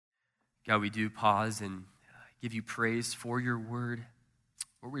God, we do pause and give you praise for your word.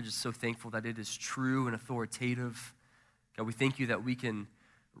 Lord, we're just so thankful that it is true and authoritative. God, we thank you that we can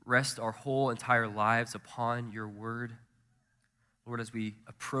rest our whole entire lives upon your word. Lord, as we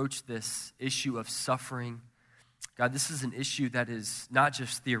approach this issue of suffering, God, this is an issue that is not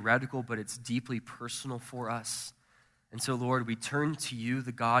just theoretical, but it's deeply personal for us. And so, Lord, we turn to you,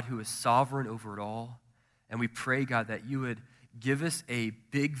 the God who is sovereign over it all, and we pray, God, that you would give us a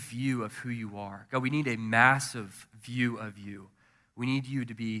big view of who you are. God, we need a massive view of you. We need you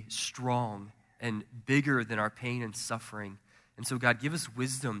to be strong and bigger than our pain and suffering. And so, God, give us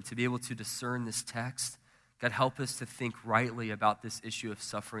wisdom to be able to discern this text. God, help us to think rightly about this issue of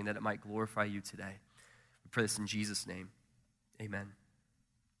suffering, that it might glorify you today. We pray this in Jesus' name. Amen.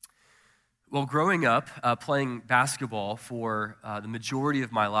 Well, growing up, playing basketball for the majority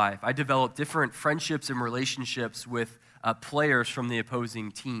of my life, I developed different friendships and relationships with players from the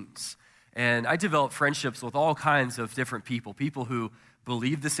opposing teams. And I developed friendships with all kinds of different people who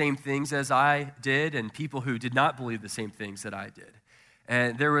believed the same things as I did and people who did not believe the same things that I did.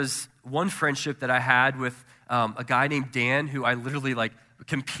 And there was one friendship that I had with a guy named Dan who I literally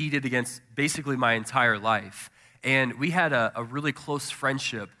competed against basically my entire life. And we had a really close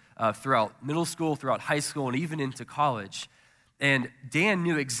friendship throughout middle school, throughout high school, and even into college. And Dan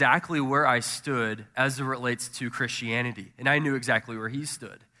knew exactly where I stood as it relates to Christianity, and I knew exactly where he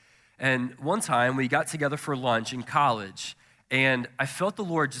stood. And one time, we got together for lunch in college, and I felt the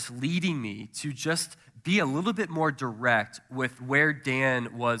Lord just leading me to just be a little bit more direct with where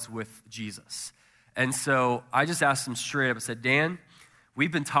Dan was with Jesus. And so I just asked him straight up, I said, Dan,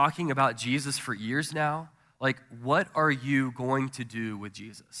 we've been talking about Jesus for years now. What are you going to do with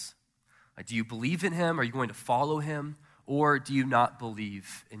Jesus? Do you believe in him? Are you going to follow him? Or do you not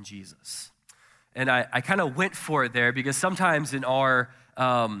believe in Jesus? And I kind of went for it there because sometimes in our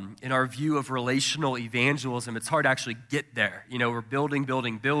view of relational evangelism, it's hard to actually get there. We're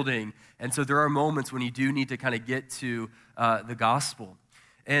building. And so there are moments when you do need to kind of get to the gospel.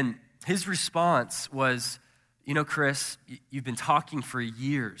 And his response was, Chris, you've been talking for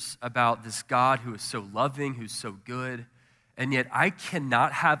years about this God who is so loving, who's so good, and yet I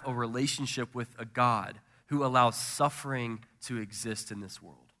cannot have a relationship with a God who allows suffering to exist in this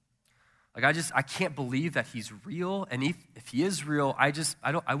world. I can't believe that he's real, and if he is real,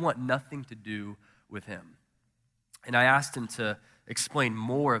 I want nothing to do with him. And I asked him to explain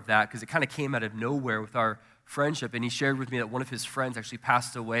more of that because it kind of came out of nowhere with our friendship, and he shared with me that one of his friends actually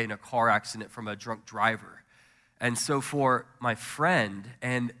passed away in a car accident from a drunk driver. And so for my friend,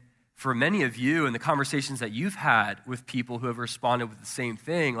 and for many of you and the conversations that you've had with people who have responded with the same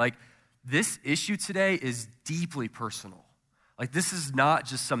thing, this issue today is deeply personal. This is not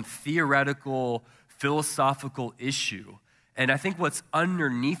just some theoretical, philosophical issue. And I think what's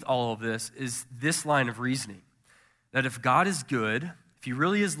underneath all of this is this line of reasoning, that if God is good, if he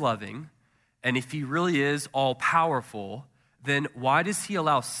really is loving, and if he really is all-powerful, then why does he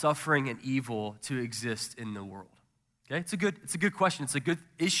allow suffering and evil to exist in the world? Okay, it's a good question. It's a good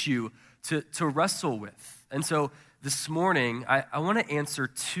issue to wrestle with. And so this morning, I want to answer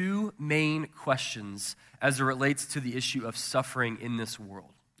two main questions as it relates to the issue of suffering in this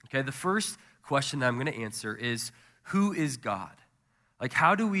world. Okay, the first question that I'm going to answer is, who is God?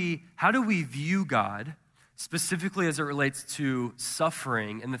 How do we view God specifically as it relates to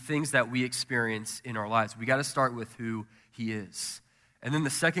suffering and the things that we experience in our lives? We got to start with who he is. And then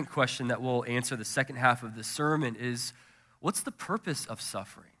the second question that we'll answer the second half of the sermon is, what's the purpose of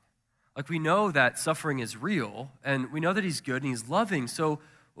suffering? We know that suffering is real, and we know that he's good and he's loving, so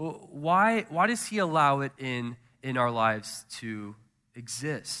why does he allow it in our lives to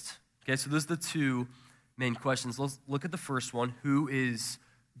exist? Okay, so those are the two main questions. Let's look at the first one, who is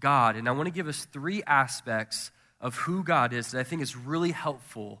God? And I want to give us three aspects of who God is that I think is really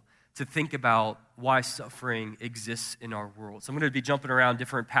helpful to think about why suffering exists in our world. So I'm going to be jumping around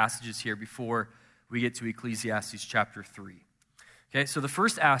different passages here before we get to Ecclesiastes chapter 3. Okay, so the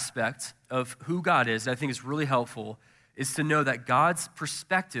first aspect of who God is that I think is really helpful is to know that God's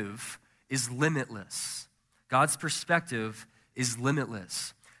perspective is limitless. God's perspective is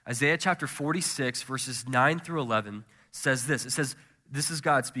limitless. Isaiah chapter 46, verses 9 through 11 says this. It says, this is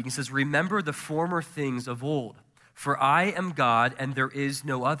God speaking. It says, remember the former things of old, for I am God and there is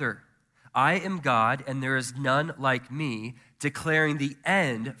no other. I am God and there is none like me, declaring the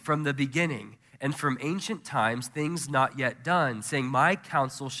end from the beginning, and from ancient times things not yet done, saying, my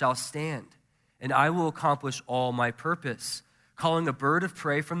counsel shall stand, and I will accomplish all my purpose, calling a bird of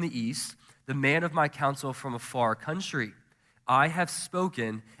prey from the east, the man of my counsel from a far country. I have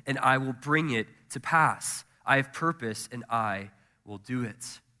spoken, and I will bring it to pass. I have purpose, and I will do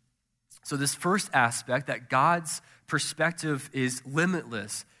it. So this first aspect, that God's perspective is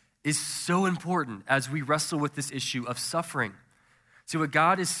limitless, is so important as we wrestle with this issue of suffering. So what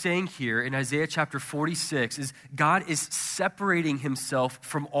God is saying here in Isaiah chapter 46 is God is separating himself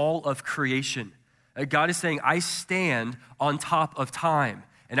from all of creation. God is saying, I stand on top of time,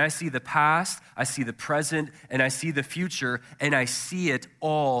 and I see the past, I see the present, and I see the future, and I see it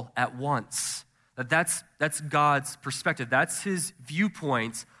all at once. That's God's perspective. That's his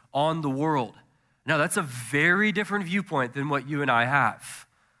viewpoint on the world. Now, that's a very different viewpoint than what you and I have.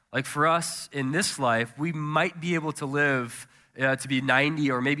 Like for us in this life, we might be able to live to be 90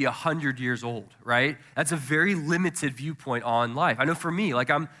 or maybe 100 years old, right? That's a very limited viewpoint on life. I know for me, like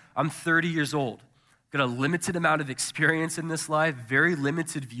I'm 30 years old. Got a limited amount of experience in this life, very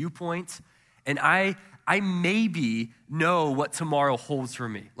limited viewpoint, and I maybe know what tomorrow holds for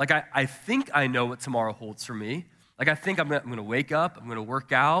me. Like I think I know what tomorrow holds for me. Like I think I'm gonna wake up, I'm gonna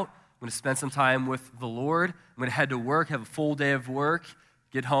work out, I'm gonna spend some time with the Lord, I'm gonna head to work, have a full day of work,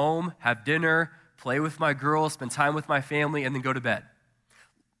 get home, have dinner, play with my girls, spend time with my family, and then go to bed.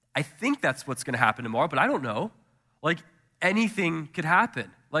 I think that's what's gonna happen tomorrow, but I don't know. Like anything could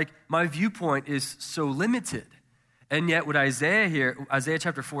happen. Like my viewpoint is so limited. And yet what Isaiah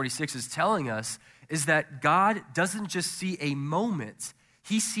chapter 46 is telling us is that God doesn't just see a moment,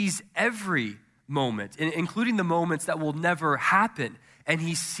 he sees every moment, including the moments that will never happen, and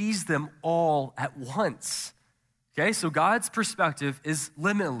he sees them all at once. Okay, so God's perspective is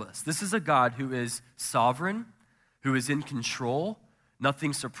limitless. This is a God who is sovereign, who is in control.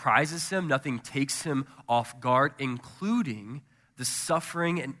 Nothing surprises him, nothing takes him off guard, including the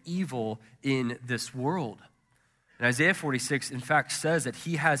suffering and evil in this world. And Isaiah 46, in fact, says that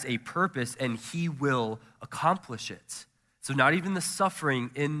he has a purpose and he will accomplish it. So not even the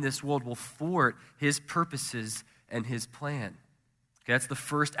suffering in this world will thwart his purposes and his plan. Okay, that's the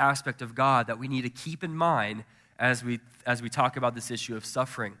first aspect of God that we need to keep in mind as we talk about this issue of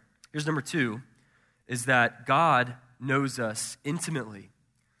suffering. Here's number two, is that God knows us intimately.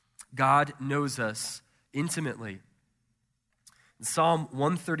 God knows us intimately. In Psalm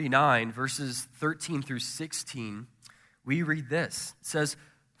 139, verses 13 through 16, we read this. It says,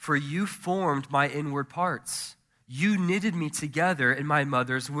 "For you formed my inward parts. You knitted me together in my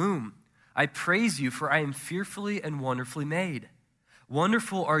mother's womb. I praise you, for I am fearfully and wonderfully made.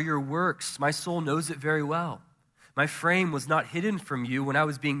 Wonderful are your works. My soul knows it very well. My frame was not hidden from you when I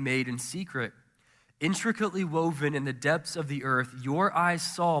was being made in secret. Intricately woven in the depths of the earth, your eyes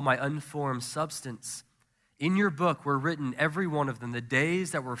saw my unformed substance. In your book were written, every one of them, the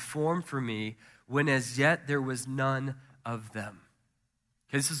days that were formed for me, when as yet there was none of them."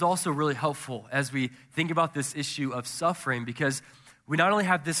 Okay, this is also really helpful as we think about this issue of suffering, because we not only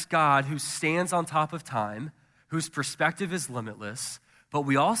have this God who stands on top of time, whose perspective is limitless, but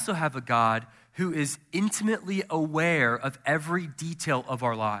we also have a God who is intimately aware of every detail of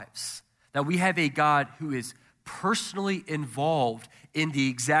our lives. That we have a God who is personally involved in the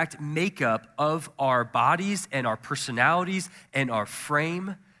exact makeup of our bodies and our personalities and our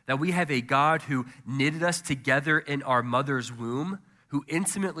frame. That we have a God who knitted us together in our mother's womb, who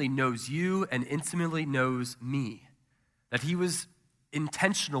intimately knows you and intimately knows me. That he was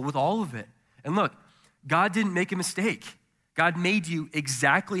intentional with all of it. And look, God didn't make a mistake. God made you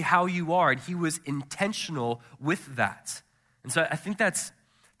exactly how you are, and he was intentional with that. And so I think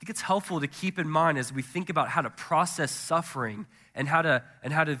it's helpful to keep in mind as we think about how to process suffering and how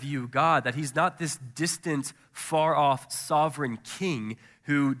to view God, that he's not this distant, far-off sovereign king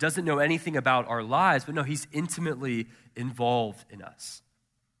who doesn't know anything about our lives, but no, he's intimately involved in us.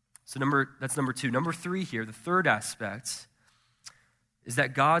 So that's number two. Number three here, the third aspect, is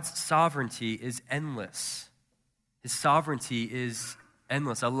that God's sovereignty is endless. His sovereignty is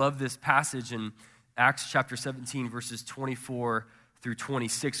endless. I love this passage in Acts chapter 17, verses 24 through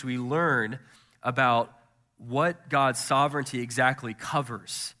 26. We learn about what God's sovereignty exactly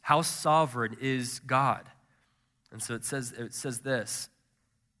covers. How sovereign is God? And so it says this: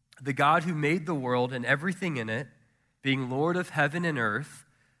 "The God who made the world and everything in it, being Lord of heaven and earth,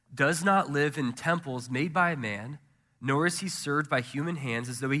 does not live in temples made by man, nor is he served by human hands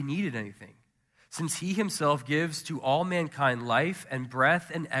as though he needed anything. Since he himself gives to all mankind life and breath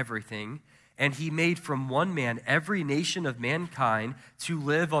and everything, and he made from one man every nation of mankind to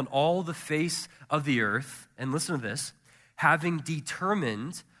live on all the face of the earth," and listen to this, "having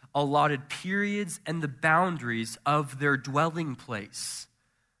determined allotted periods and the boundaries of their dwelling place."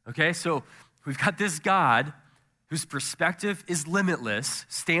 Okay, so we've got this God whose perspective is limitless,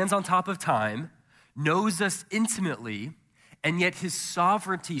 stands on top of time, knows us intimately, and yet his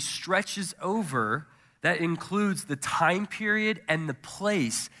sovereignty stretches over that includes the time period and the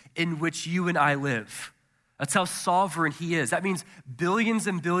place in which you and I live. That's how sovereign he is. That means billions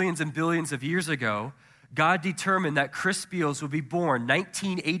and billions and billions of years ago, God determined that Chris Beals would be born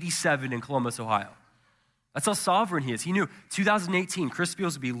 1987 in Columbus, Ohio. That's how sovereign he is. He knew 2018, Chris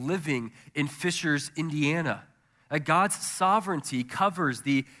Beals would be living in Fishers, Indiana. That God's sovereignty covers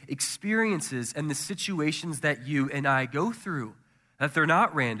the experiences and the situations that you and I go through. That they're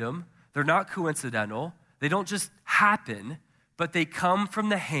not random, they're not coincidental, they don't just happen, but they come from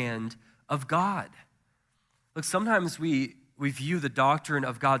the hand of God. Look, sometimes we view the doctrine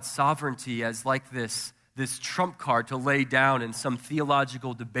of God's sovereignty as like this trump card to lay down in some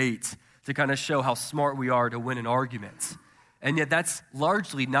theological debate to kind of show how smart we are to win an argument. And yet that's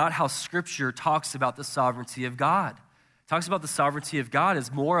largely not how Scripture talks about the sovereignty of God. It talks about the sovereignty of God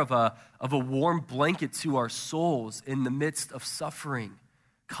as more of a warm blanket to our souls in the midst of suffering.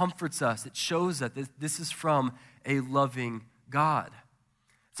 Comforts us. It shows that this is from a loving God.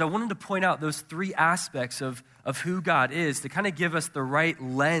 So I wanted to point out those three aspects of who God is to kind of give us the right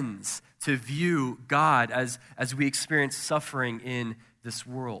lens to view God as we experience suffering in this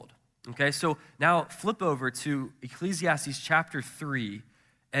world. Okay, so now flip over to Ecclesiastes chapter 3,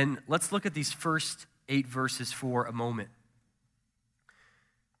 and let's look at these first 8 verses for a moment.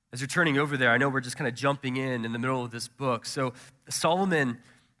 As you're turning over there, I know we're just kind of jumping in the middle of this book. So Solomon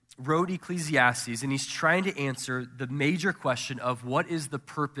wrote Ecclesiastes, and he's trying to answer the major question of what is the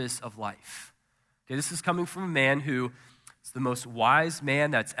purpose of life. Okay, this is coming from a man who is the most wise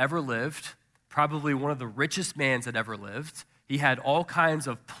man that's ever lived, probably one of the richest men that ever lived. He had all kinds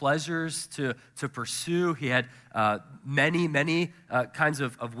of pleasures to pursue. He had many kinds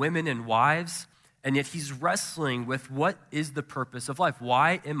of women and wives, and yet he's wrestling with what is the purpose of life?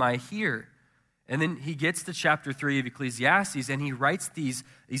 Why am I here? And then he gets to chapter 3 of Ecclesiastes, and he writes these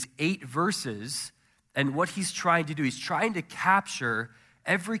 8 verses, and what he's trying to do, he's trying to capture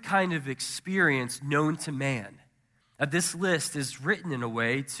every kind of experience known to man. Now, this list is written in a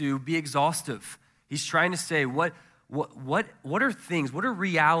way to be exhaustive. He's trying to say what are things, what are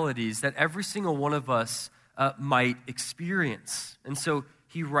realities that every single one of us might experience? And so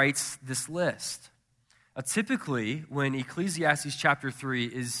he writes this list. Typically, when Ecclesiastes chapter 3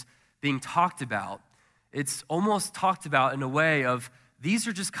 is being talked about, it's almost talked about in a way of these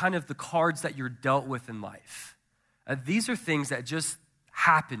are just kind of the cards that you're dealt with in life. These are things that just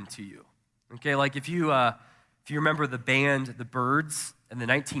happen to you. Okay, like if you remember the band The Byrds in the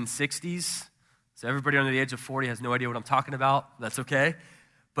 1960s, so everybody under the age of 40 has no idea what I'm talking about. That's okay.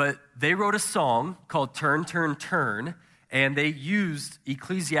 But they wrote a song called Turn, Turn, Turn, and they used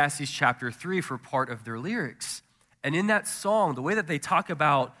Ecclesiastes chapter 3 for part of their lyrics. And in that song, the way that they talk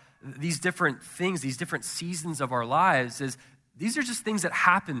about these different things, these different seasons of our lives is these are just things that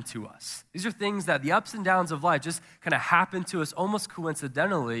happen to us. These are things that the ups and downs of life just kind of happen to us almost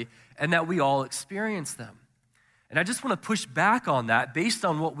coincidentally, and that we all experience them. And I just want to push back on that based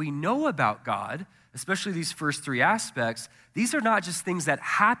on what we know about God, especially these first 3 aspects. These are not just things that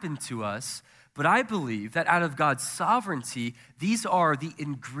happen to us, but I believe that out of God's sovereignty, these are the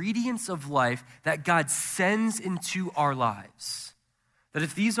ingredients of life that God sends into our lives. That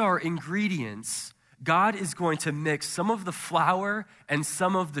if these are ingredients, God is going to mix some of the flour and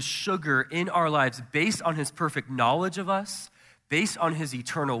some of the sugar in our lives based on his perfect knowledge of us, based on his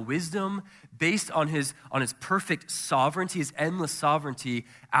eternal wisdom, based on his perfect sovereignty, his endless sovereignty.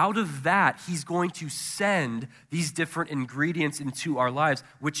 Out of that, he's going to send these different ingredients into our lives,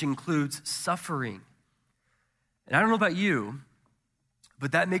 which includes suffering. And I don't know about you,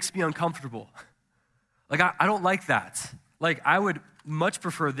 but that makes me uncomfortable. Like, I don't like that. Like, I would much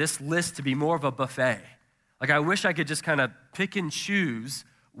prefer this list to be more of a buffet. Like, I wish I could just kind of pick and choose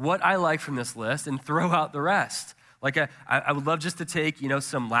what I like from this list and throw out the rest. Like, I would love just to take,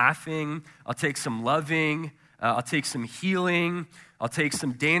 some laughing. I'll take some loving. I'll take some healing. I'll take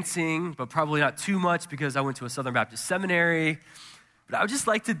some dancing, but probably not too much because I went to a Southern Baptist seminary. But I would just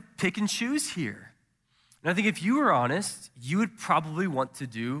like to pick and choose here. And I think if you were honest, you would probably want to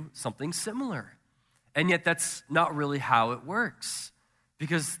do something similar. And yet that's not really how it works.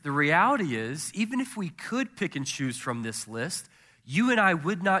 Because the reality is, even if we could pick and choose from this list, you and I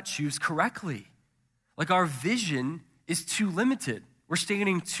would not choose correctly. Like, our vision is too limited. We're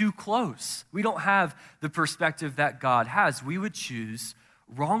standing too close. We don't have the perspective that God has. We would choose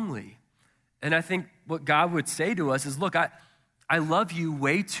wrongly. And I think what God would say to us is, look, I love you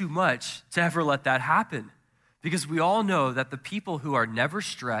way too much to ever let that happen. Because we all know that the people who are never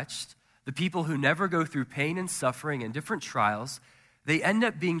stretched, the people who never go through pain and suffering and different trials, they end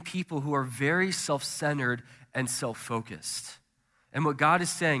up being people who are very self-centered and self-focused. And what God is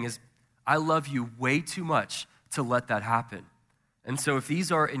saying is, I love you way too much to let that happen. And so if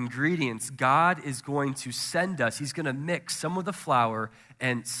these are ingredients, God is going to send us, he's going to mix some of the flour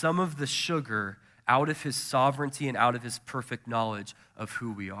and some of the sugar out of his sovereignty and out of his perfect knowledge of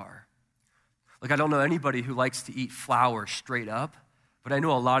who we are. Like, I don't know anybody who likes to eat flour straight up, but I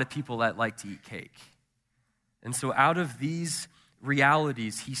know a lot of people that like to eat cake. And so out of these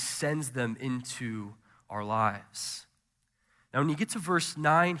realities, he sends them into our lives. Now, when you get to verse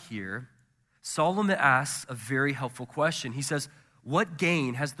 9 here, Solomon asks a very helpful question. He says, what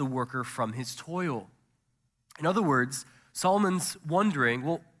gain has the worker from his toil? In other words, Solomon's wondering,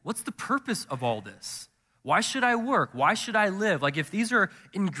 well, what's the purpose of all this? Why should I work? Why should I live? Like, if these are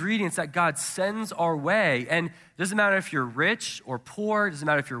ingredients that God sends our way, and it doesn't matter if you're rich or poor, it doesn't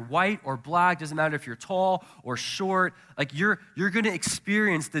matter if you're white or black, it doesn't matter if you're tall or short, like you're going to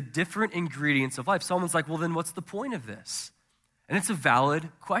experience the different ingredients of life. Solomon's like, well, then what's the point of this? And it's a valid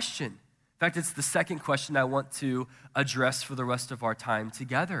question. In fact, it's the second question I want to address for the rest of our time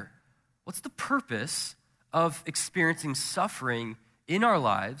together. What's the purpose of experiencing suffering in our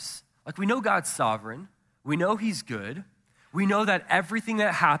lives? Like, we know God's sovereign. We know he's good. We know that everything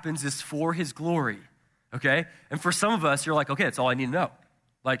that happens is for his glory, okay? And for some of us, you're like, okay, that's all I need to know.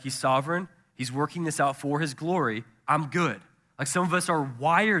 Like, he's sovereign. He's working this out for his glory. I'm good. Like, some of us are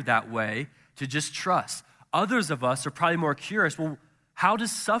wired that way to just trust. Others of us are probably more curious, well, how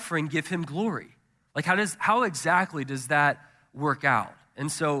does suffering give him glory? Like, how exactly does that work out?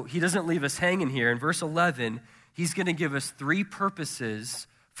 And so he doesn't leave us hanging here. In verse 11, he's going to give us 3 purposes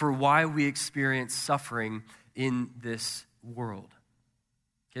for why we experience suffering in this world.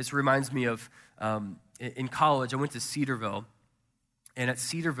 Okay, this reminds me of, in college, I went to Cedarville, and at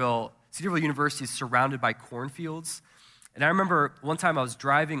Cedarville University is surrounded by cornfields. And I remember one time I was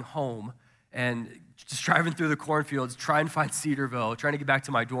driving home and just driving through the cornfields, trying to find Cedarville, trying to get back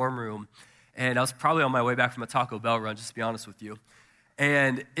to my dorm room. And I was probably on my way back from a Taco Bell run, just to be honest with you.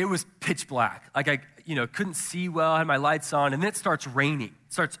 And it was pitch black. Like, I couldn't see well, I had my lights on, and then it starts raining.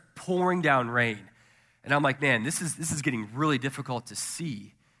 It starts pouring down rain. And I'm like, man, this is getting really difficult to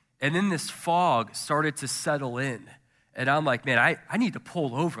see. And then this fog started to settle in. And I'm like, man, I need to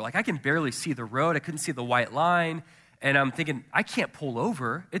pull over. Like, I can barely see the road. I couldn't see the white line. And I'm thinking, I can't pull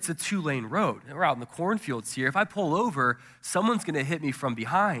over. It's a 2-lane road. We're out in the cornfields here. If I pull over, someone's going to hit me from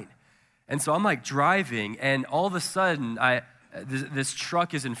behind. And so I'm like driving, and all of a sudden, this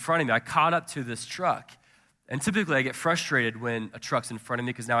truck is in front of me. I caught up to this truck. And typically I get frustrated when a truck's in front of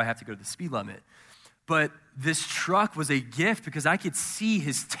me because now I have to go to the speed limit. But this truck was a gift because I could see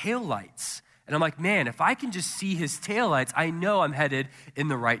his taillights. And I'm like, man, if I can just see his taillights, I know I'm headed in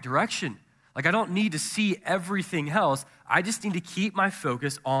the right direction. Like, I don't need to see everything else. I just need to keep my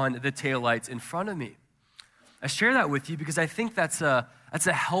focus on the taillights in front of me. I share that with you because I think that's a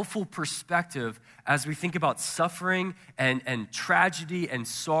helpful perspective as we think about suffering and tragedy and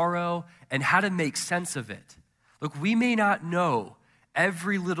sorrow and how to make sense of it. Look, we may not know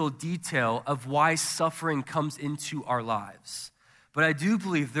every little detail of why suffering comes into our lives, but I do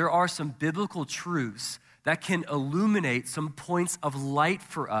believe there are some biblical truths that can illuminate some points of light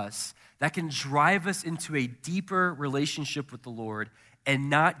for us that can drive us into a deeper relationship with the Lord and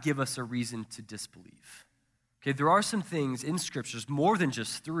not give us a reason to disbelieve. Okay, there are some things in scriptures, more than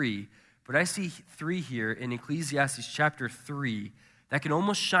just 3, but I see 3 here in Ecclesiastes chapter 3 that can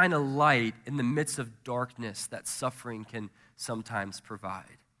almost shine a light in the midst of darkness that suffering can sometimes provide.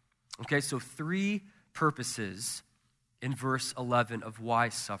 Okay, so 3 purposes in verse 11 of why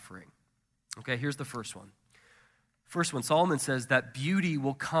suffering. Okay, here's the first one. First one, Solomon says that beauty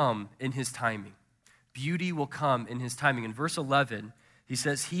will come in his timing. Beauty will come in his timing. In verse 11, he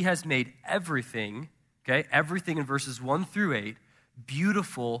says he has made everything, okay, everything in verses 1 through 8,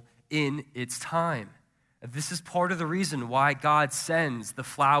 beautiful in its time. This is part of the reason why God sends the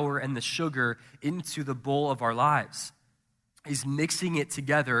flour and the sugar into the bowl of our lives. He's mixing it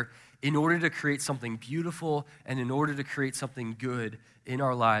together in order to create something beautiful and in order to create something good in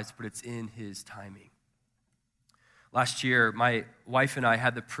our lives, but it's in his timing. Last year, my wife and I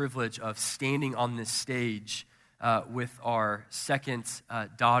had the privilege of standing on this stage with our second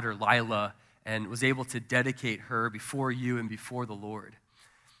daughter, Lila, and was able to dedicate her before you and before the Lord.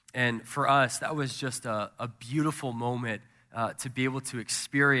 And for us, that was just a beautiful moment to be able to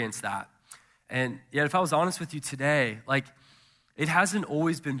experience that. And yet, if I was honest with you today, like, it hasn't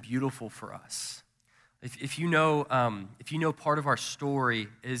always been beautiful for us. If you know part of our story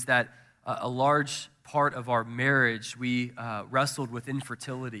is that a large part of our marriage, we wrestled with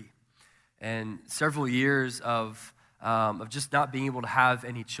infertility. And several years of just not being able to have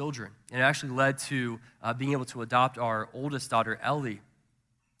any children. And it actually led to being able to adopt our oldest daughter, Ellie.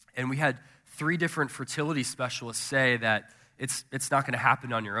 And we had 3 different fertility specialists say that it's not going to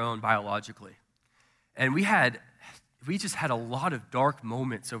happen on your own biologically. And we just had a lot of dark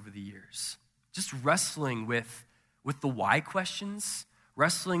moments over the years, just wrestling with the why questions,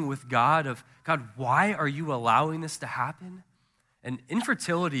 wrestling with God, why are you allowing this to happen? And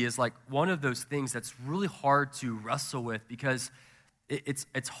infertility is like one of those things that's really hard to wrestle with because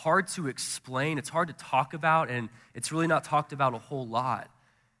it's hard to explain, it's hard to talk about, and it's really not talked about a whole lot.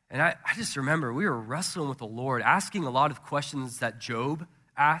 And I just remember we were wrestling with the Lord, asking a lot of questions that Job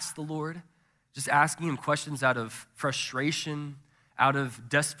asked the Lord, just asking him questions out of frustration, out of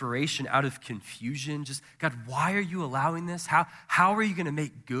desperation, out of confusion. Just, God, why are you allowing this? How are you going to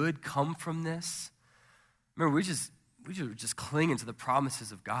make good come from this? Remember, we were just clinging to the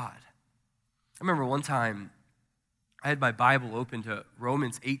promises of God. I remember one time I had my Bible open to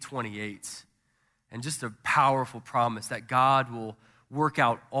Romans 8:28, and just a powerful promise that God will work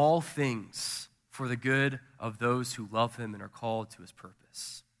out all things for the good of those who love him and are called to his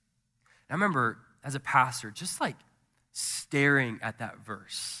purpose. And I remember as a pastor just like staring at that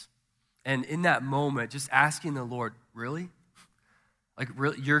verse. And in that moment, just asking the Lord, really? Like,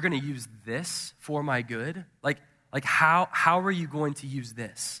 really, you're going to use this for my good? Like how are you going to use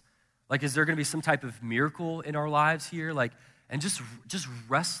this? Like, is there going to be some type of miracle in our lives here? Like, and just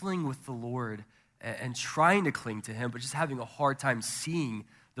wrestling with the Lord and trying to cling to him, but just having a hard time seeing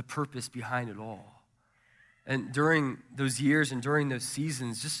the purpose behind it all. And during those years and during those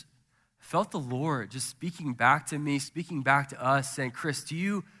seasons, just felt the Lord just speaking back to me, speaking back to us, saying, Chris, do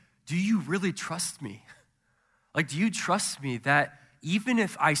you really trust me? Like, do you trust me that even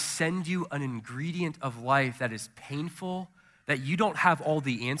if I send you an ingredient of life that is painful, that you don't have all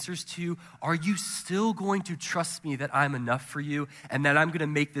the answers to, are you still going to trust me that I'm enough for you and that I'm going to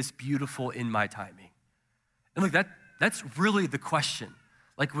make this beautiful in my timing? And like that's really the question.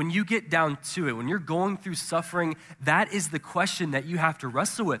 Like when you get down to it, when you're going through suffering, that is the question that you have to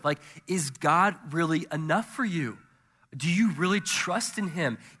wrestle with. Like, is God really enough for you? Do you really trust in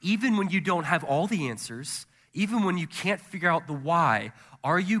him? Even when you don't have all the answers, even when you can't figure out the why,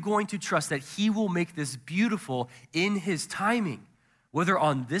 are you going to trust that he will make this beautiful in his timing, whether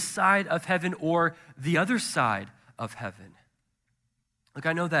on this side of heaven or the other side of heaven? Look,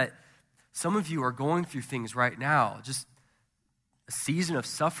 I know that some of you are going through things right now, just a season of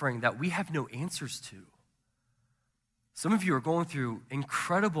suffering that we have no answers to. Some of you are going through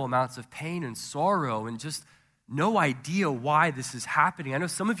incredible amounts of pain and sorrow and just no idea why this is happening. I know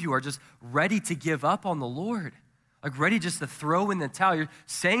some of you are just ready to give up on the Lord, like ready just to throw in the towel. You're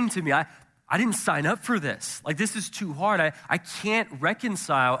saying to me, I didn't sign up for this. Like, this is too hard. I can't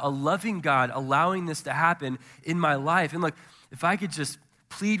reconcile a loving God allowing this to happen in my life. And look, if I could just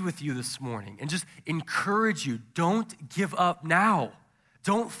plead with you this morning and just encourage you, don't give up now.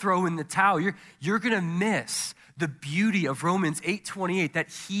 Don't throw in the towel. You're going to miss the beauty of Romans 8:28, that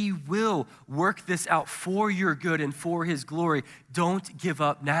he will work this out for your good and for his glory. Don't give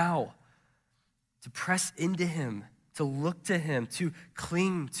up now. To press into him, to look to him, to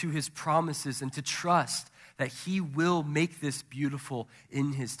cling to his promises, and to trust that he will make this beautiful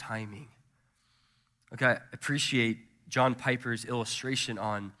in his timing. Okay, I appreciate John Piper's illustration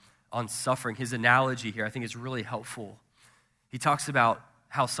on suffering. His analogy here, I think, is really helpful. He talks about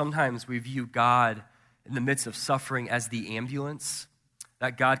how sometimes we view God in the midst of suffering as the ambulance,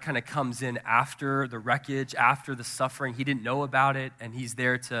 that God kind of comes in after the wreckage, after the suffering. He didn't know about it, and he's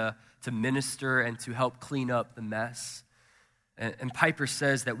there to minister and to help clean up the mess. And Piper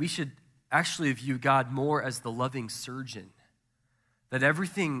says that we should actually view God more as the loving surgeon, that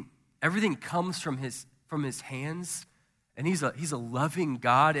everything comes from his hands, and he's a loving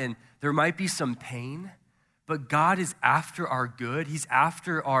God, and there might be some pain, but God is after our good. He's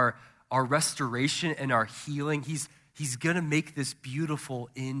after our restoration and our healing. He's going to make this beautiful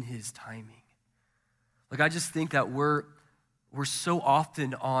in his timing. Like, I just think that we're so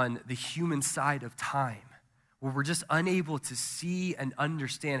often on the human side of time, where we're just unable to see and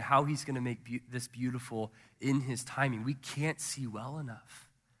understand how he's going to make this beautiful in his timing. We can't see well enough.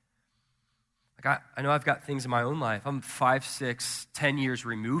 Like, I know I've got things in my own life I'm 5, 6, 10 years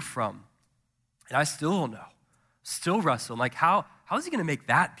removed from, and I still don't know. Still wrestle. Like, how is he going to make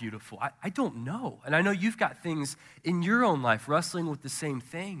that beautiful? I don't know. And I know you've got things in your own life wrestling with the same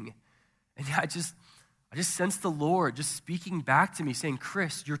thing. And I just sense the Lord just speaking back to me saying,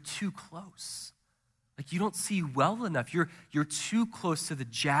 Chris, you're too close. Like, you don't see well enough. You're too close to the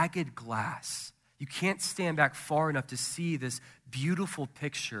jagged glass. You can't stand back far enough to see this beautiful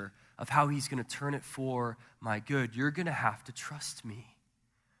picture of how he's going to turn it for my good. You're going to have to trust me.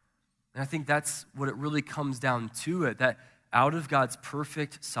 And I think that's what it really comes down to, that out of God's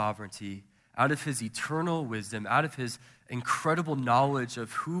perfect sovereignty, out of his eternal wisdom, out of his incredible knowledge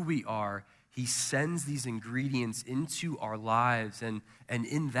of who we are, he sends these ingredients into our lives. And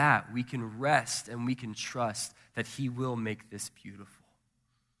in that, we can rest and we can trust that he will make this beautiful.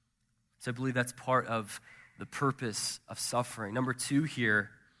 So I believe that's part of the purpose of suffering. Number 2 here,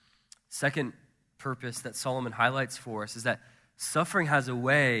 second purpose that Solomon highlights for us is that suffering has a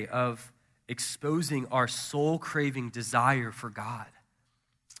way of exposing our soul-craving desire for God.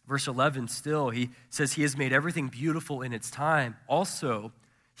 Verse 11 still, he says he has made everything beautiful in its time. Also,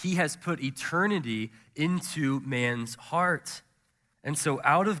 he has put eternity into man's heart. And so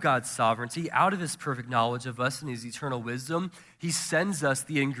out of God's sovereignty, out of his perfect knowledge of us and his eternal wisdom, he sends us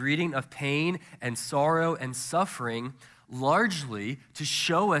the ingredient of pain and sorrow and suffering, largely to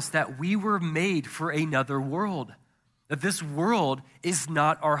show us that we were made for another world, that this world is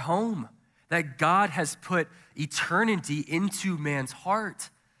not our home, that God has put eternity into man's heart.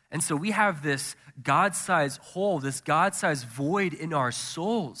 And so we have this God-sized hole, this God-sized void in our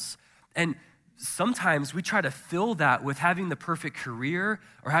souls. And sometimes we try to fill that with having the perfect career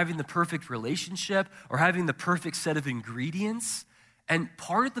or having the perfect relationship or having the perfect set of ingredients. And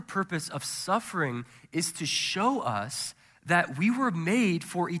part of the purpose of suffering is to show us that we were made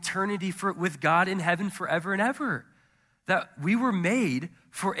for eternity with God in heaven forever and ever. That we were made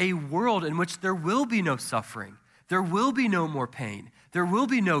for a world in which there will be no suffering. There will be no more pain. There will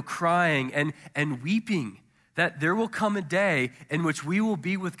be no crying and weeping. That there will come a day in which we will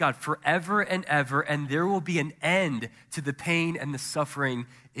be with God forever and ever, and there will be an end to the pain and the suffering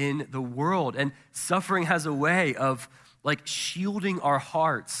in the world. And suffering has a way of like shielding our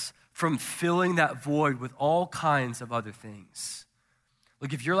hearts from filling that void with all kinds of other things.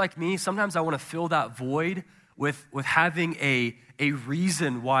 Look, if you're like me, sometimes I want to fill that void with having a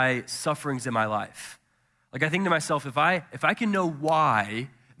reason why suffering's in my life. Like I think to myself, if I can know why,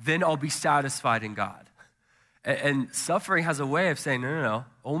 then I'll be satisfied in God. And suffering has a way of saying, no,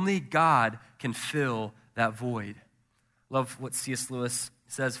 only God can fill that void. Love what C.S. Lewis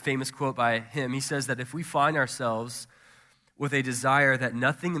says, famous quote by him. He says that if we find ourselves with a desire that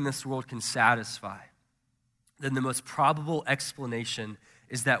nothing in this world can satisfy, then the most probable explanation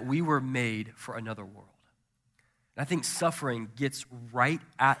is that we were made for another world. And I think suffering gets right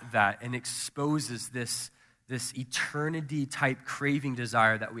at that and exposes this eternity-type craving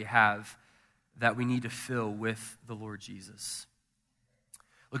desire that we have that we need to fill with the Lord Jesus.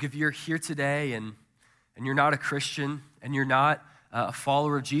 Look, if you're here today and you're not a Christian and you're not a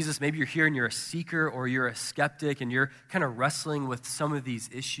follower of Jesus, maybe you're here and you're a seeker or you're a skeptic and you're kind of wrestling with some of these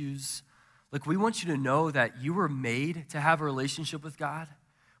issues, look, we want you to know that you were made to have a relationship with God.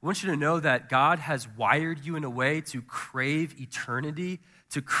 We want you to know that God has wired you in a way to crave eternity,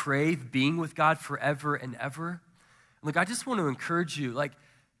 to crave being with God forever and ever. Look, I just want to encourage you, like,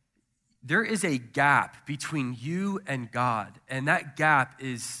 there is a gap between you and God, and that gap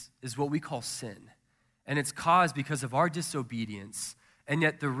is what we call sin. And it's caused because of our disobedience. And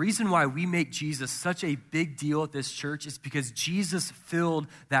yet the reason why we make Jesus such a big deal at this church is because Jesus filled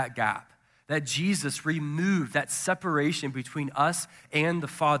that gap. That Jesus removed that separation between us and the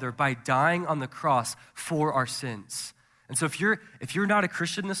Father by dying on the cross for our sins. And so if you're not a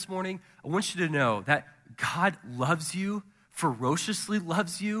Christian this morning, I want you to know that God loves you, ferociously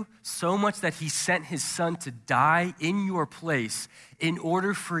loves you, so much that he sent his son to die in your place in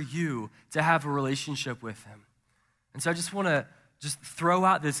order for you to have a relationship with him. And so I just want to throw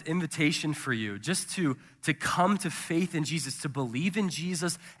out this invitation for you just to come to faith in Jesus, to believe in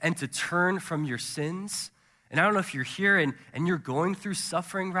Jesus, and to turn from your sins. And I don't know if you're here and you're going through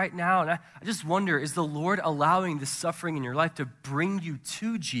suffering right now, and I just wonder, is the Lord allowing this suffering in your life to bring you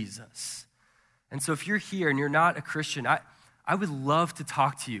to Jesus? And so if you're here and you're not a Christian, I would love to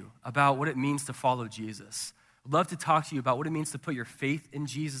talk to you about what it means to follow Jesus. I'd love to talk to you about what it means to put your faith in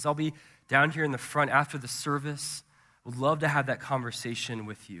Jesus. I'll be down here in the front after the service. Would love to have that conversation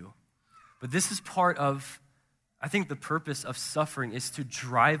with you. But this is part of, I think the purpose of suffering is to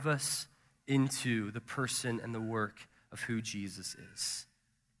drive us into the person and the work of who Jesus is.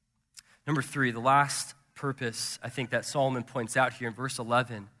 Number 3, the last purpose I think that Solomon points out here in verse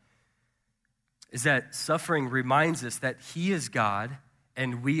 11 is that suffering reminds us that he is God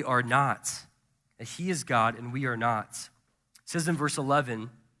and we are not. That he is God and we are not. It says in verse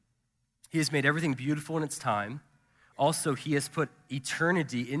 11, he has made everything beautiful in its time. Also, he has put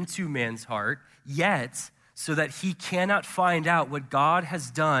eternity into man's heart, yet so that he cannot find out what God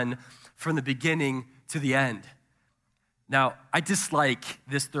has done from the beginning to the end. Now, I dislike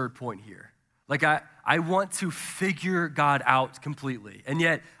this third point here. Like, I want to figure God out completely. And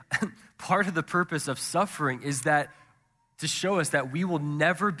yet, part of the purpose of suffering is that to show us that we will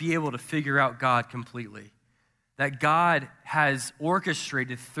never be able to figure out God completely. That God has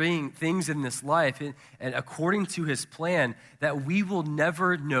orchestrated things in this life and according to his plan that we will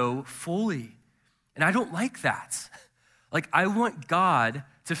never know fully. And I don't like that. Like, I want God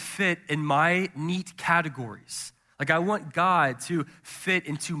to fit in my neat categories. Like, I want God to fit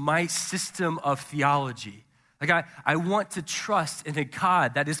into my system of theology. Like, I want to trust in a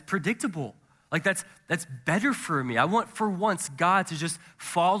God that is predictable. Like, that's better for me. I want, for once, God to just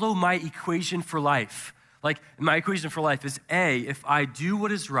follow my equation for life. Like, my equation for life is A, if I do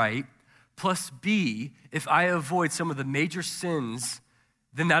what is right, plus B, if I avoid some of the major sins,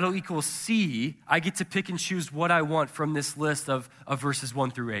 then that'll equal C. I get to pick and choose what I want from this list of verses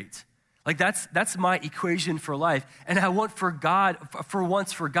 1 through 8. Like, that's my equation for life. And I want for God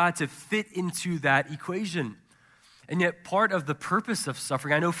to fit into that equation. And yet part of the purpose of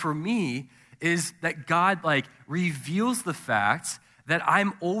suffering, I know for me, is that God reveals the fact that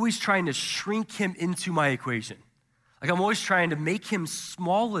I'm always trying to shrink him into my equation. Like, I'm always trying to make him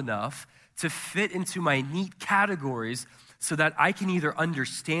small enough to fit into my neat categories so that I can either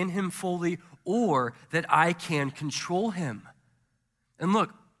understand him fully or that I can control him. And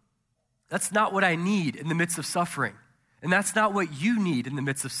look, that's not what I need in the midst of suffering. And that's not what you need in the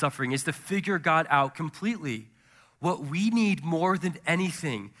midst of suffering, is to figure God out completely. What we need more than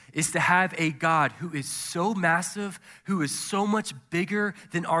anything is to have a God who is so massive, who is so much bigger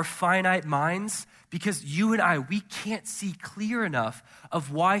than our finite minds, because you and I, we can't see clear enough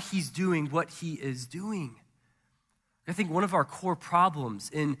of why he's doing what he is doing. I think one of our core problems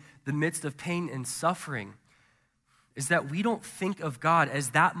in the midst of pain and suffering is that we don't think of God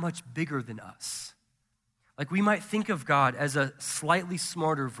as that much bigger than us. Like, we might think of God as a slightly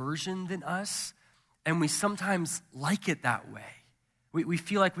smarter version than us, and we sometimes like it that way. We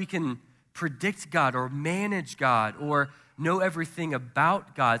feel like we can predict God or manage God or know everything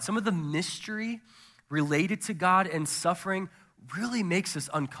about God. Some of the mystery related to God and suffering really makes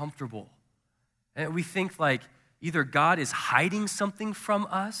us uncomfortable. And we think either God is hiding something from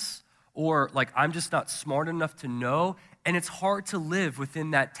us or I'm just not smart enough to know, and it's hard to live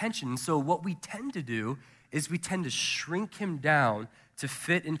within that tension. So what we tend to do is we tend to shrink him down to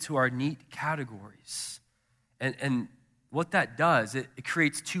fit into our neat categories. And what that does, it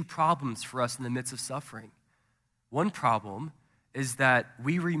creates two problems for us in the midst of suffering. One problem is that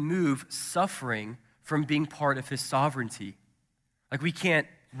we remove suffering from being part of his sovereignty. Like, we can't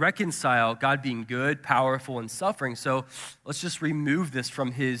reconcile God being good, powerful, and suffering, so let's just remove this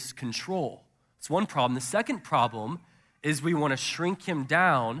from his control. It's one problem. The second problem is we want to shrink him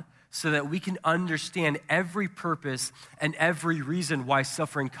down so that we can understand every purpose and every reason why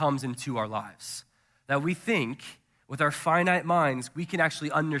suffering comes into our lives. That we think, with our finite minds, we can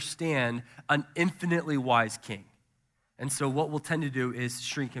actually understand an infinitely wise king. And so what we'll tend to do is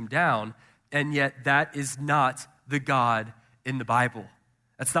shrink him down, and yet that is not the God in the Bible.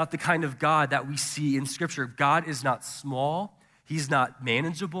 That's not the kind of God that we see in Scripture. God is not small. He's not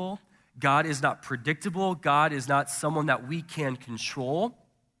manageable. God is not predictable. God is not someone that we can control.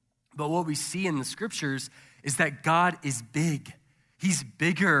 But what we see in the Scriptures is that God is big. He's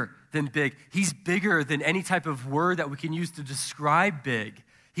bigger than big. He's bigger than any type of word that we can use to describe big.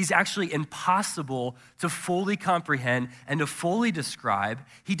 He's actually impossible to fully comprehend and to fully describe.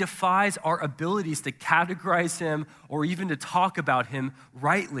 He defies our abilities to categorize him or even to talk about him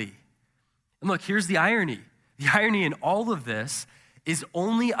rightly. And look, here's the irony. The irony in all of this is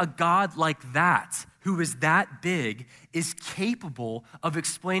only a God like that, who is that big, is capable of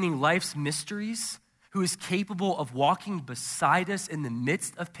explaining life's mysteries, who is capable of walking beside us in the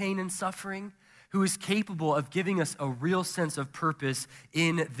midst of pain and suffering, who is capable of giving us a real sense of purpose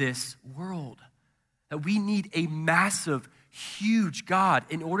in this world. That we need a massive, huge God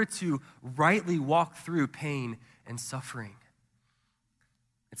in order to rightly walk through pain and suffering.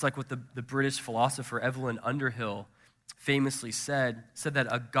 It's like what the British philosopher Evelyn Underhill famously said that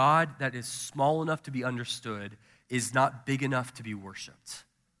a God that is small enough to be understood is not big enough to be worshiped.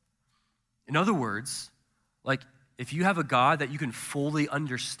 In other words, if you have a God that you can fully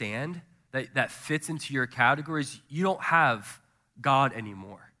understand, that fits into your categories, you don't have God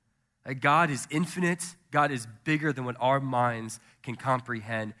anymore. God is infinite. God is bigger than what our minds can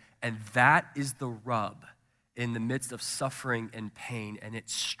comprehend. And that is the rub in the midst of suffering and pain. And it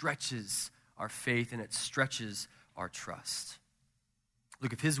stretches our faith and it stretches our trust.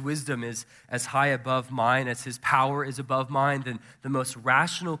 Look, if his wisdom is as high above mine as his power is above mine, then the most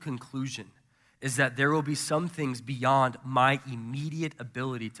rational conclusion is that there will be some things beyond my immediate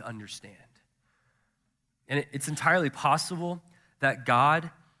ability to understand. And it's entirely possible that God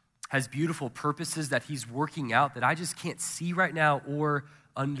has beautiful purposes that he's working out that I just can't see right now or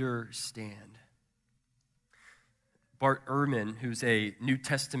understand. Bart Ehrman, who's a New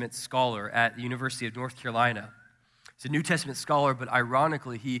Testament scholar at the University of North Carolina, he's a New Testament scholar, but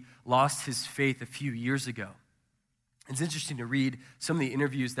ironically, he lost his faith a few years ago. It's interesting to read some of the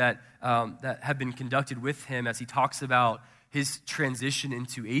interviews that have been conducted with him as he talks about his transition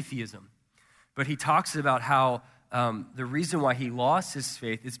into atheism. But he talks about how the reason why he lost his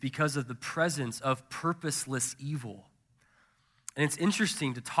faith is because of the presence of purposeless evil. And it's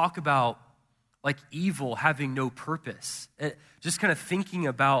interesting to talk about like evil having no purpose. Just kind of thinking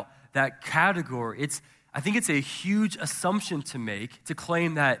about that category, I think it's a huge assumption to make to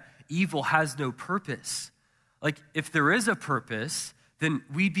claim that evil has no purpose. Like if there is a purpose, then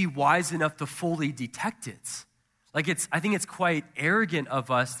we'd be wise enough to fully detect it. I think it's quite arrogant of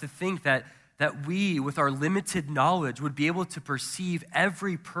us to think that we, with our limited knowledge, would be able to perceive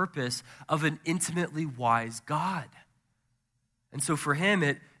every purpose of an intimately wise God. And so for him,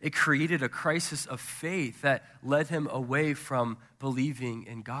 it created a crisis of faith that led him away from believing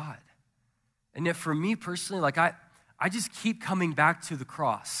in God. And yet for me personally, I just keep coming back to the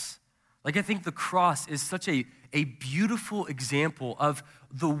cross. I think the cross is such a beautiful example of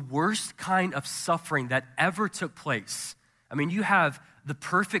the worst kind of suffering that ever took place. I mean, you have the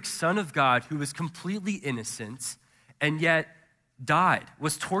perfect Son of God who was completely innocent and yet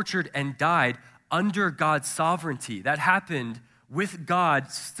was tortured and died under God's sovereignty. That happened with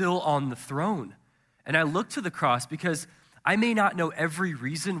God still on the throne. And I look to the cross because I may not know every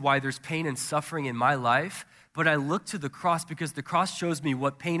reason why there's pain and suffering in my life, but I look to the cross because the cross shows me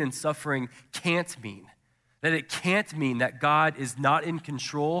what pain and suffering can't mean. That it can't mean that God is not in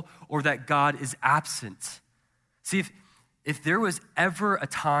control or that God is absent. See, if there was ever a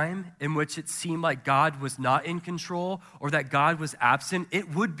time in which it seemed like God was not in control or that God was absent,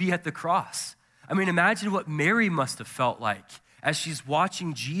 it would be at the cross. I mean, imagine what Mary must have felt like as she's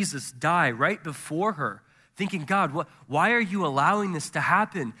watching Jesus die right before her, thinking, God, why are you allowing this to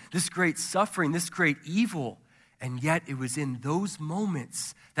happen? This great suffering, this great evil. And yet it was in those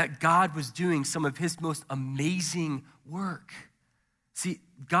moments that God was doing some of his most amazing work. See,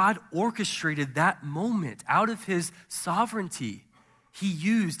 God orchestrated that moment out of his sovereignty. He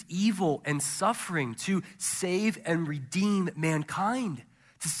used evil and suffering to save and redeem mankind,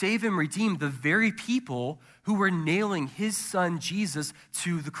 to save and redeem the very people who were nailing his son Jesus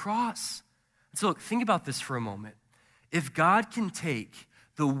to the cross. So look, think about this for a moment. If God can take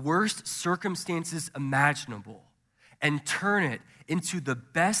the worst circumstances imaginable and turn it into the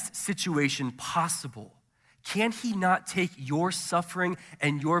best situation possible, can he not take your suffering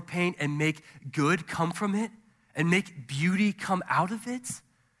and your pain and make good come from it and make beauty come out of it?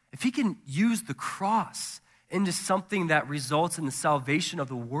 If he can use the cross into something that results in the salvation of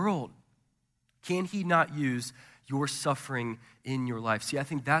the world, can he not use your suffering in your life? See, I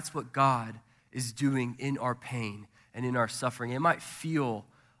think that's what God is doing in our pain and in our suffering. It might feel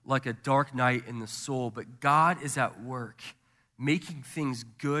like a dark night in the soul, but God is at work making things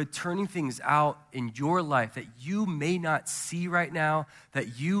good, turning things out in your life that you may not see right now,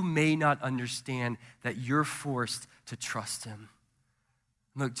 that you may not understand, that you're forced to trust him.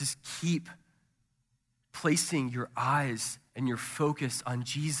 Look, just keep placing your eyes and your focus on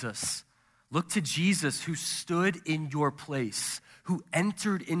Jesus. Look to Jesus who stood in your place, who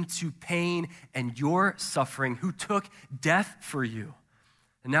entered into pain and your suffering, who took death for you.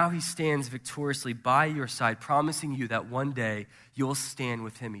 And now he stands victoriously by your side, promising you that one day you'll stand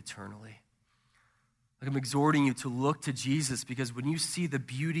with him eternally. I'm exhorting you to look to Jesus because when you see the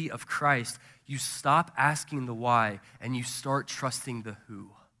beauty of Christ, you stop asking the why and you start trusting the who.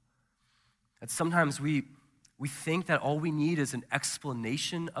 And sometimes we think that all we need is an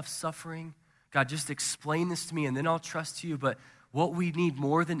explanation of suffering. God, just explain this to me and then I'll trust you. But what we need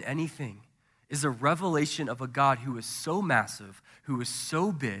more than anything is a revelation of a God who is so massive, who is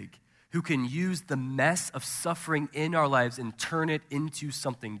so big, who can use the mess of suffering in our lives and turn it into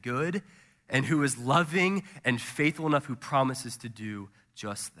something good, and who is loving and faithful enough, who promises to do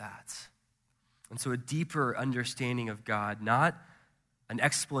just that. And so a deeper understanding of God, not an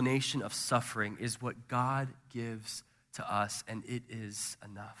explanation of suffering, is what God gives to us, and it is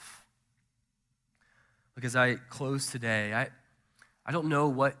enough. Look, as I close today, I don't know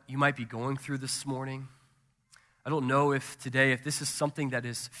what you might be going through this morning. I don't know if this is something that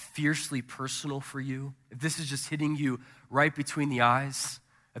is fiercely personal for you, if this is just hitting you right between the eyes,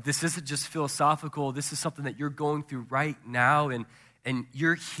 if this isn't just philosophical, this is something that you're going through right now, and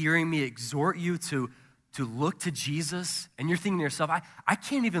you're hearing me exhort you to look to Jesus, and you're thinking to yourself, I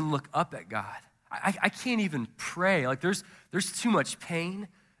can't even look up at God. I can't even pray. Like there's too much pain.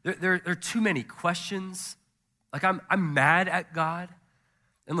 There are too many questions. Like I'm mad at God.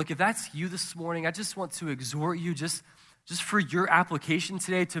 And look, if that's you this morning, I just want to exhort you just for your application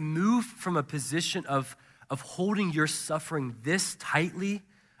today to move from a position of holding your suffering this tightly,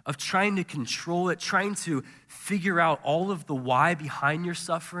 of trying to control it, trying to figure out all of the why behind your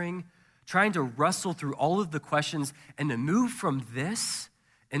suffering, trying to wrestle through all of the questions, and to move from this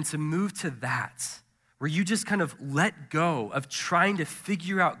and to move to that, where you just kind of let go of trying to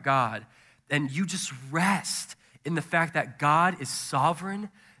figure out God, and you just rest in the fact that God is sovereign,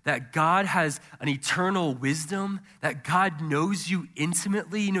 that God has an eternal wisdom, that God knows you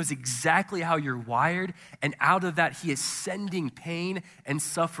intimately, He knows exactly how you're wired, and out of that, He is sending pain and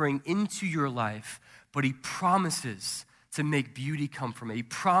suffering into your life, but He promises to make beauty come from it. He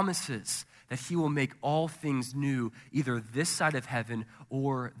promises that He will make all things new, either this side of heaven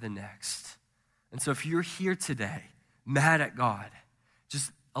or the next. And so if you're here today, mad at God,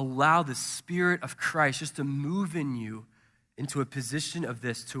 just allow the Spirit of Christ just to move in you into a position of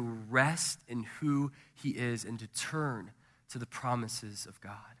this, to rest in who He is and to turn to the promises of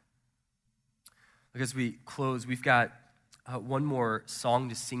God. As we close, we've got one more song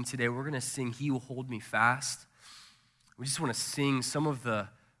to sing today. We're going to sing He Will Hold Me Fast. We just want to sing some of the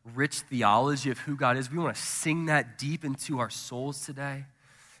rich theology of who God is. We want to sing that deep into our souls today.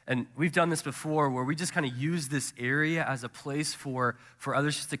 And we've done this before where we just kind of use this area as a place for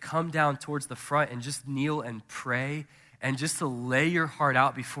others just to come down towards the front and just kneel and pray and just to lay your heart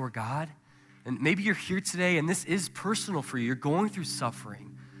out before God. And maybe you're here today and this is personal for you. You're going through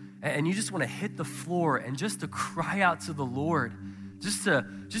suffering and you just want to hit the floor and just to cry out to the Lord, just to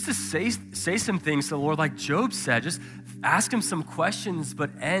say some things to the Lord like Job said. Just ask Him some questions,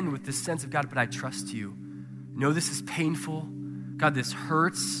 but end with this sense of, God, but I trust You. No, this is painful. God, this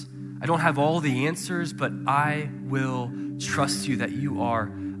hurts. I don't have all the answers, but I will trust You that You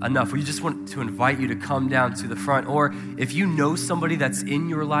are enough. We just want to invite you to come down to the front. Or if you know somebody that's in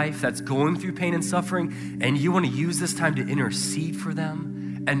your life that's going through pain and suffering, and you want to use this time to intercede for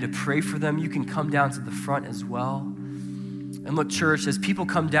them and to pray for them, you can come down to the front as well. And look, church, as people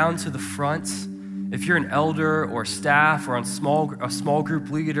come down to the front, if you're an elder or staff or a small group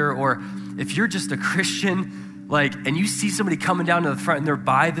leader, or if you're just a Christian, and you see somebody coming down to the front and they're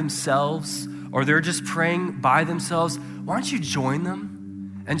by themselves or they're just praying by themselves, why don't you join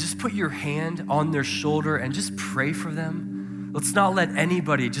them and just put your hand on their shoulder and just pray for them? Let's not let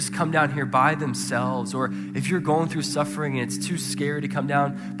anybody just come down here by themselves. Or if you're going through suffering and it's too scary to come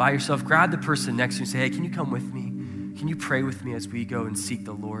down by yourself, grab the person next to you and say, hey, can you come with me? Can you pray with me as we go and seek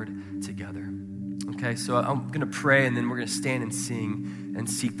the Lord together? Okay, so I'm going to pray and then we're going to stand and sing and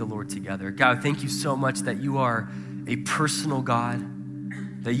seek the Lord together. God, thank You so much that You are a personal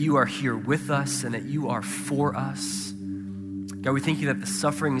God, that You are here with us and that You are for us. God, we thank You that the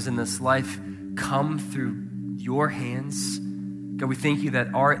sufferings in this life come through Your hands. God, we thank You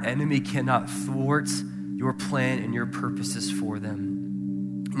that our enemy cannot thwart Your plan and Your purposes for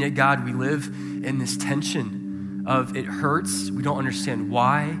them. And yet, God, we live in this tension of it hurts, we don't understand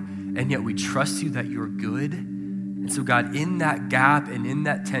why, and yet we trust You that You're good. And so, God, in that gap and in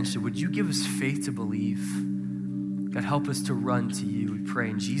that tension, would You give us faith to believe? God, help us to run to You, we pray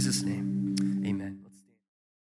in Jesus' name.